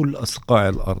في كل أصقاع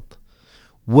الأرض،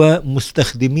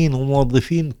 ومستخدمين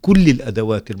وموظفين كل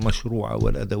الأدوات المشروعة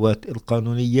والأدوات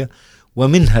القانونية،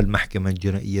 ومنها المحكمة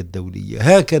الجنائية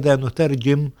الدولية. هكذا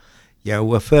نترجم يعني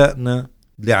وفائنا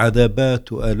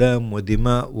لعذابات وآلام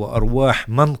ودماء وأرواح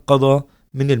من قضى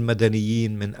من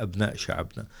المدنيين من أبناء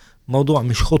شعبنا. موضوع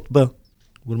مش خطبة،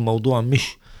 والموضوع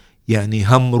مش يعني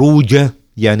همروجة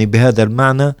يعني بهذا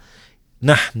المعنى.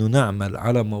 نحن نعمل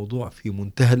على موضوع في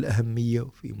منتهى الأهمية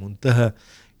وفي منتهى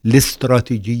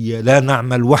الاستراتيجية. لا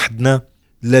نعمل وحدنا،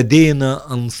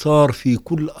 لدينا أنصار في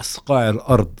كل أصقاع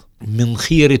الأرض من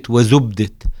خيرة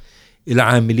وزبدة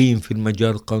العاملين في المجال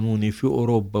القانوني في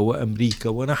أوروبا وأمريكا،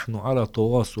 ونحن على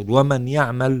تواصل. ومن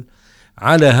يعمل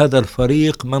على هذا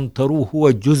الفريق من تروه هو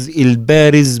الجزء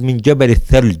البارز من جبل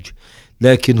الثلج،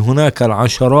 لكن هناك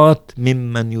العشرات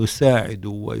ممن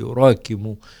يساعدوا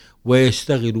ويراكموا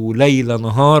ويشتغلوا ليل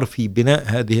نهار في بناء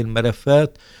هذه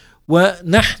الملفات.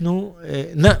 ونحن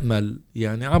نأمل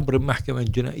يعني عبر المحكمة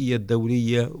الجنائية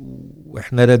الدولية،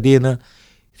 وإحنا لدينا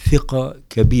ثقة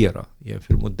كبيرة يعني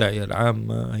في المدعية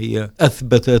العامة، هي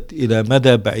أثبتت إلى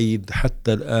مدى بعيد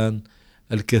حتى الآن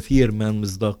الكثير من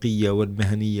المصداقية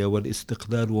والمهنية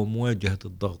والاستقلال ومواجهة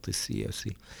الضغط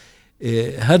السياسي.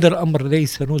 هذا الأمر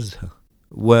ليس نزهة،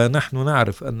 ونحن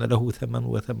نعرف أن له ثمن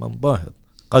وثمن باهظ،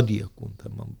 قد يكون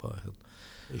ثمن باهظ.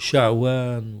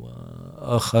 شعوان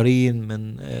وآخرين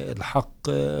من الحق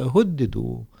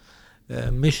هددوا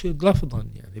مش لفظا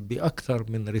يعني بأكثر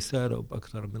من رسالة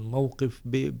وبأكثر من موقف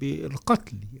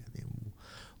بالقتل يعني.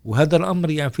 وهذا الأمر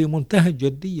يعني في منتهى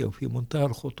الجدية وفي منتهى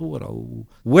الخطورة،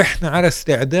 وإحنا على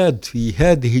استعداد في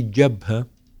هذه الجبهة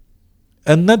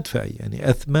أن ندفع يعني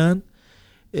أثمان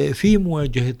في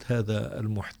مواجهة هذا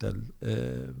المحتل.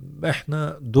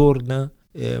 إحنا دورنا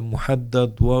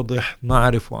محدد واضح،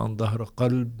 نعرف عن ظهر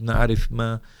قلب، نعرف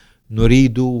ما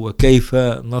نريده وكيف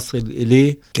نصل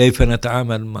إليه، كيف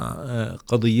نتعامل مع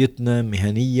قضيتنا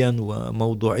مهنيا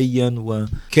وموضوعيا،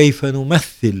 وكيف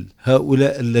نمثل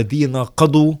هؤلاء الذين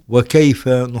قضوا، وكيف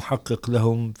نحقق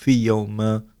لهم في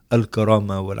يوم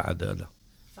الكرامة والعدالة.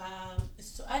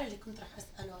 فالسؤال اللي كنت رح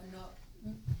أسأله أنه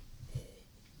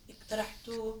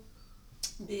اقترحتوا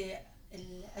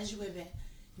بالأجوبة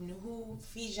أنه هو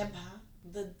في جبهة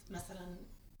ضد مثلا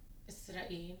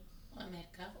إسرائيل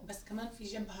وأمريكا، بس كمان في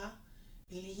جبهة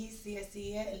اللي هي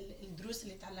السياسية، الدروس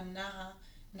اللي تعلمناها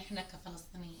نحن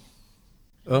كفلسطينيين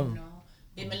إنه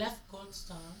بملف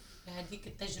جولدستون بهديك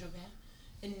التجربة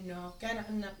إنه كان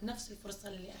عندنا نفس الفرصة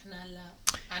اللي إحنا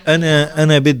هلا.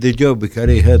 أنا بدي أجاوبك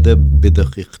عليه هذا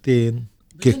بدقيقتين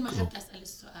بدون ما حتى أسأل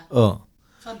السؤال.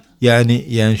 تفضل.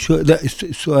 يعني شو، لا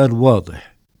السؤال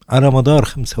واضح. على مدار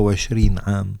 25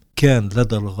 عام كان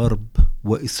لدى الغرب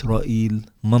وإسرائيل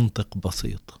منطق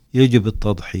بسيط: يجب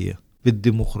التضحية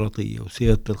بالديمقراطية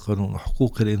وسيادة القانون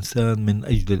وحقوق الإنسان من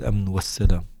أجل الأمن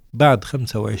والسلام. بعد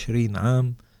 25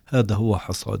 عام هذا هو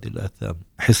حصاد الآثام: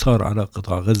 حصار على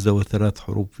قطاع غزة و3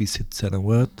 حروب في 6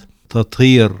 سنوات،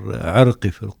 تطهير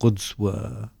عرقي في القدس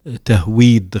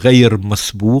وتهويد غير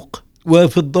مسبوق،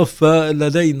 وفي الضفة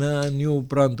لدينا نيو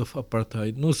براند اوف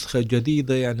ابارتايد، نسخة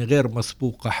جديدة يعني غير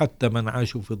مسبوقة، حتى من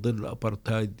عاشوا في ظل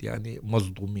الابارتايد يعني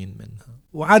مصدومين منها.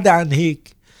 وعدا عن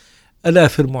هيك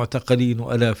آلاف المعتقلين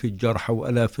وآلاف الجرحى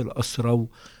وآلاف الأسرى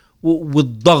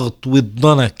والضغط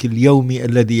والضنك اليومي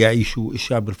الذي يعيشه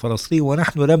الشعب الفلسطيني.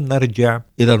 ونحن لم نرجع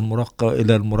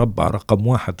إلى المربع رقم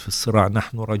 1 في الصراع،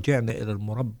 نحن رجعنا إلى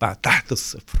المربع تحت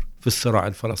الصفر في الصراع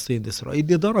الفلسطيني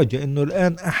الإسرائيلي، لدرجة أنه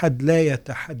الآن أحد لا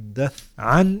يتحدث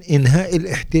عن إنهاء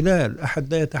الاحتلال،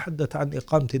 أحد لا يتحدث عن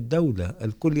إقامة الدولة،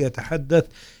 الكل يتحدث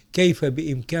كيف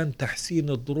بإمكان تحسين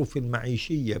الظروف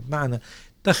المعيشية، بمعنى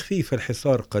تخفيف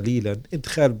الحصار قليلا،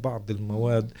 إدخال بعض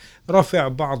المواد، رفع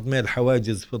بعض من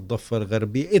الحواجز في الضفة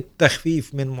الغربية،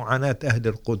 التخفيف من معاناة أهل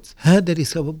القدس. هذا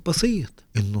لسبب بسيط: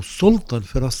 إنه السلطة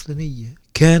الفلسطينية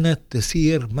كانت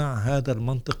تسير مع هذا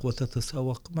المنطق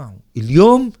وتتساوق معه.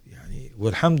 اليوم يعني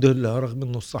والحمد لله رغم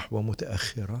أنه الصحوة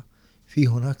متأخرة، في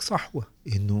هناك صحوة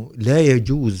إنه لا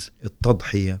يجوز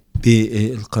التضحية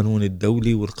بالقانون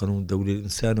الدولي والقانون الدولي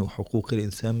الإنساني وحقوق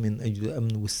الإنسان من أجل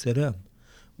الأمن والسلام،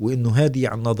 وإنه هذه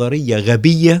عن نظرية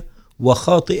غبية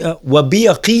وخاطئة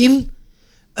وبيقين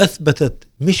أثبتت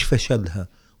مش فشلها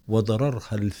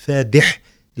وضررها الفادح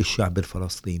للشعب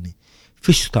الفلسطيني.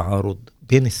 فيش تعارض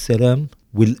بين السلام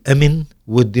والأمن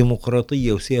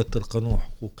والديمقراطية وسيادة القانون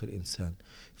وحقوق الإنسان،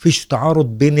 فيش تعارض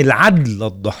بين العدل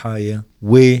للضحايا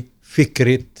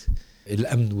وفكرة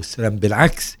الأمن والسلام.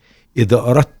 بالعكس، إذا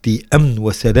أردت أمن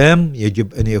وسلام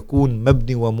يجب أن يكون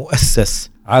مبني ومؤسس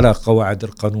على قواعد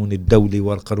القانون الدولي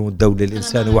والقانون الدولي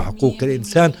الإنساني وحقوق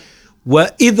الإنسان.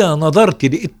 وإذا نظرت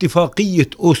لاتفاقية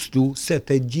أوسلو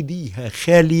ستجديها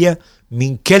خالية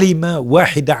من كلمة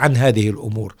واحدة عن هذه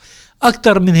الأمور.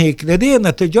 أكثر من هيك، لدينا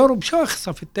تجارب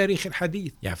شاخصة في التاريخ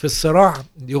الحديث. يعني في الصراع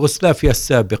يوغوسلافيا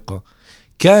السابقة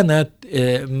كانت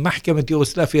محكمة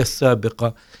يوغوسلافيا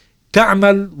السابقة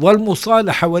تعمل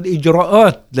والمصالحة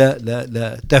والإجراءات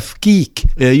لتفكيك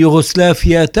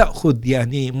يوغوسلافيا تأخذ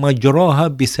يعني مجراها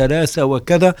بسلاسة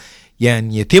وكذا،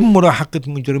 يعني يتم ملاحقة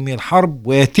مجرمي الحرب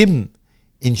ويتم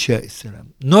إنشاء السلام.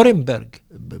 نورنبرغ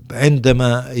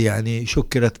عندما يعني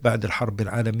شكلت بعد الحرب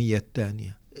العالمية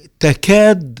الثانية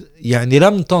تكاد يعني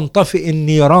لم تنطفئ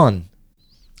النيران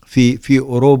في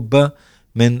أوروبا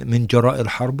من جراء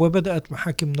الحرب، وبدأت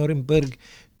محاكم نورنبرغ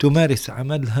تمارس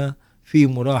عملها في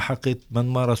ملاحقة من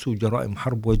مارسوا جرائم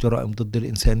حرب وجرائم ضد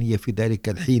الإنسانية في ذلك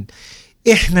الحين.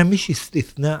 إحنا مش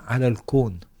استثناء على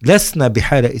الكون، لسنا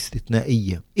بحالة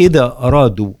استثنائية. إذا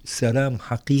أرادوا سلام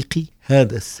حقيقي،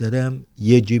 هذا السلام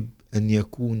يجب أن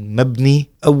يكون مبني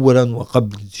أولا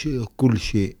وقبل كل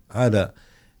شيء على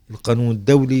القانون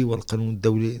الدولي والقانون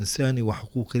الدولي الإنساني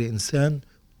وحقوق الإنسان،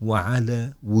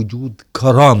 وعلى وجود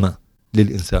كرامة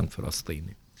للإنسان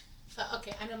الفلسطيني.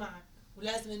 فأوكي أنا معك،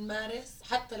 ولازم نمارس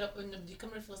حتى لو إنه بدي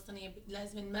يكمل الفلسطينية،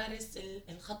 لازم نمارس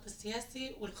الخط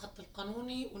السياسي والخط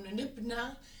القانوني، وإنه نبنى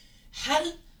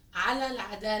حل على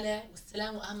العدالة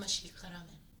والسلام، وأهم شيء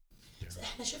الكرامة. بس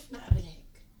إحنا شفنا قبل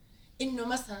هيك إنه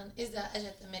مثلا إذا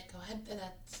أجت أمريكا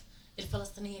وهددت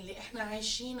الفلسطينيين اللي إحنا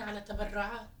عايشين على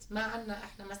تبرعات، ما عنا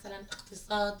إحنا مثلا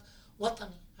اقتصاد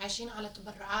وطني، عايشين على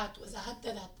تبرعات، وإذا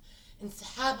هددت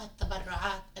انسحاب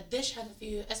هالتبرعات قديش هذا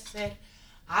فيه يؤثر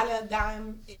على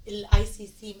دعم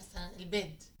ICC مثلا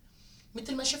البيد،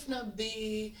 مثل ما شفنا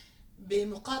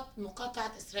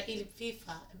بمقاطعة إسرائيل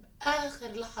بفيفا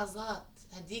بآخر لحظات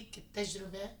هديك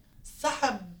التجربة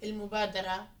سحب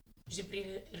المبادرة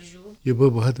جبريل رجوب. يا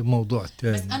بابا هذا موضوع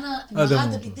تاني، بس أنا هذا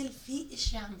بدل فيه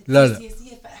إشياء عم لا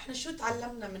سياسية. فإحنا شو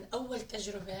تعلمنا من أول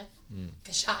تجربة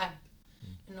كشعب؟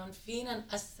 إنه فينا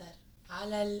نأثر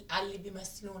على اللي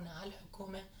بيمثلونا، على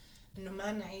الحكومة، إنه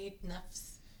ما نعيد نفس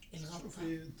الغلطة.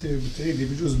 بتعيدي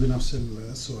بجوز بنفس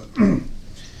السؤال.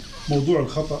 موضوع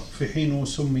الخطأ في حينه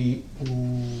سمي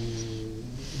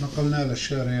ونقلناه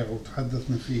للشارع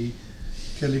وتحدثنا فيه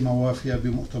كلمة وافية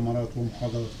بمؤتمرات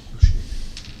ومحاضرات وكل شيء.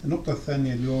 النقطة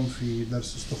الثانية اليوم في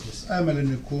درس استخلص، آمل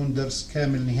أنه يكون درس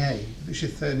كامل نهائي. الشيء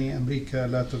الثاني، أمريكا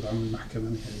لا تدعم المحكمة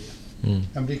نهائيا.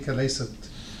 أمريكا ليست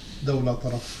دولة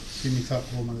طرف في ميثاق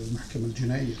روما للمحكمة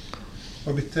الجنائية،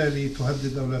 وبالتالي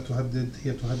تهدد أو لا تهدد،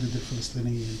 هي تهدد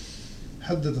الفلسطينيين.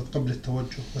 هددت قبل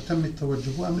التوجه وتم التوجه،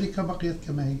 وأمريكا بقيت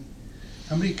كما هي.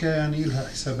 أمريكا يعني لها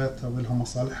حساباتها ولها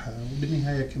مصالحها،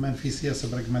 وبالنهاية كمان في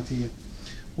سياسة براغماتية.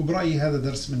 وبرأيي هذا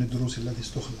درس من الدروس الذي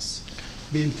استخلص.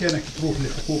 بإمكانك تروح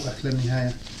لحقوقك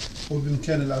للنهاية،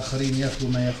 وبإمكان الآخرين يأخذوا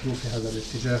ما يأخذوا في هذا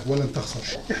الاتجاه، ولن تخسر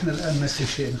شيء. إحنا الآن ما في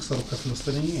شيء نخسره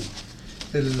كفلسطينيين.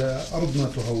 أرضنا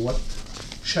تهود،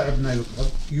 شعبنا يطرد،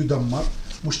 يدمر،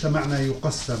 مجتمعنا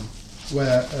يقسم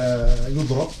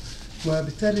ويضرب،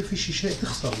 وبالتالي في شيء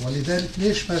تخسر. ولذلك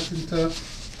ليش ما أنت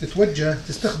تتوجه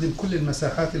تستخدم كل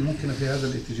المساحات الممكنة في هذا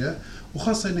الاتجاه،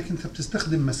 وخاصة أنك أنت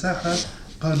بتستخدم مساحة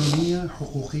قانونية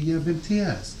حقوقية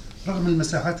بامتياز، رغم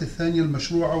المساحات الثانية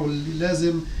المشروعة واللي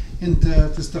لازم أنت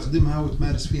تستخدمها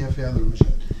وتمارس فيها في هذا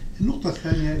المجال. النقطة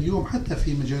الثانية، اليوم حتى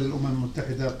في مجال الأمم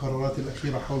المتحدة القرارات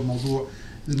الأخيرة حول موضوع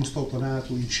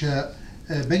المستوطنات وإنشاء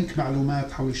بنك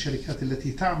معلومات حول الشركات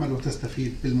التي تعمل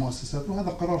وتستفيد بالمؤسسات، وهذا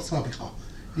قرار سابقة،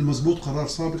 المضبوط قرار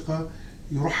سابقة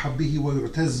يرحب به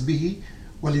ويعتز به.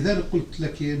 ولذلك قلت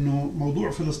لك أنه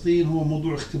موضوع فلسطين هو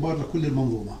موضوع اختبار لكل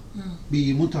المنظومة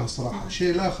بمنتهى الصراحة.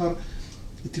 الشيء الآخر،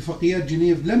 اتفاقيات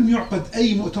جنيف لم يعقد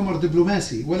أي مؤتمر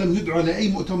دبلوماسي ولم يدعى لأي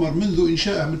مؤتمر منذ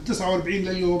إنشائها من 49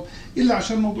 لليوم إلا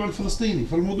عشان الموضوع الفلسطيني.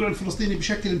 فالموضوع الفلسطيني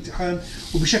بشكل امتحان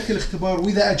وبشكل اختبار،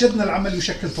 وإذا أجدنا العمل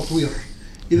يشكل تطوير.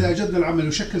 إذا أجدنا العمل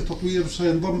يشكل تطوير،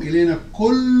 سينضم إلينا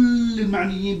كل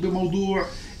المعنيين بموضوع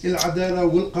العدالة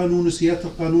والقانون وسيادة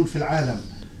القانون في العالم.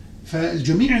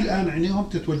 فالجميع الآن عينيهم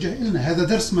تتوجه إلنا. هذا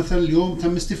درس مثلا اليوم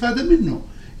تم استفادة منه،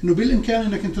 إنه بالإمكان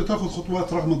أنك أنت تأخذ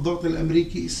خطوات رغم الضغط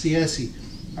الأمريكي السياسي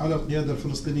على القيادة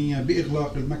الفلسطينية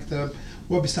بإغلاق المكتب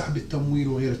وبسحب التمويل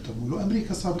وغير التمويل.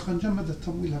 وأمريكا سابقا جمدت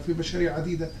تمويلها في مشاريع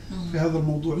عديدة في هذا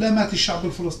الموضوع. لا مات الشعب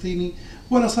الفلسطيني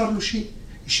ولا صار له شيء.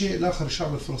 الشيء الآخر،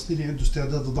 الشعب الفلسطيني عنده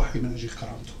استعداد يضحي من أجل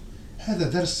كرامته. هذا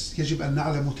درس يجب أن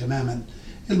نعلمه تماما.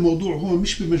 الموضوع هو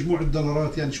مش بمجموعة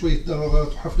دولارات، يعني شوية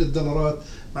دولارات وحفلة دولارات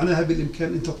معناها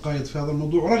بالإمكان أنت تقايض في هذا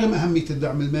الموضوع رغم أهمية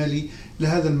الدعم المالي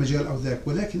لهذا المجال أو ذاك.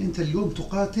 ولكن أنت اليوم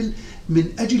تقاتل من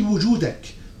أجل وجودك،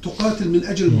 تقاتل من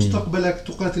أجل مستقبلك،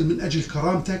 تقاتل من أجل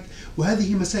كرامتك،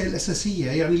 وهذه مسائل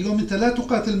أساسية. يعني اليوم أنت لا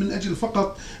تقاتل من أجل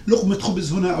فقط لقمة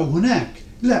خبز هنا أو هناك،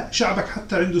 لا، شعبك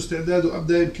حتى عنده استعداد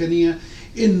وأبدأ إمكانية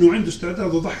إنه عنده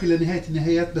استعداد يضحي لنهاية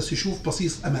النهايات بس يشوف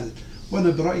بصيص أمل. وأنا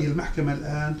برأيي المحكمة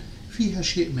الآن فيها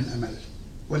شيء من أمل،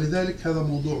 ولذلك هذا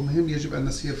موضوع مهم يجب أن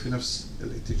نسير في نفس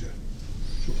الاتجاه.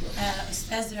 شكرا.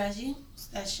 أستاذ راجي،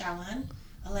 أستاذ شعوان،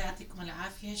 الله يعطيكم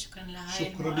العافية. شكرا لهاي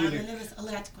المقابلة. بس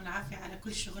الله يعطيكم العافية على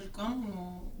كل شغلكم،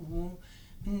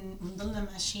 ونضلنا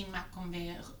ماشيين معكم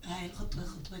بهاي الخطوة،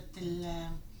 خطوة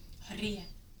الحرية.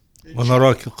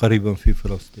 ونراك قريبا في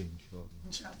فلسطين إن شاء الله.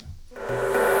 إن شاء الله.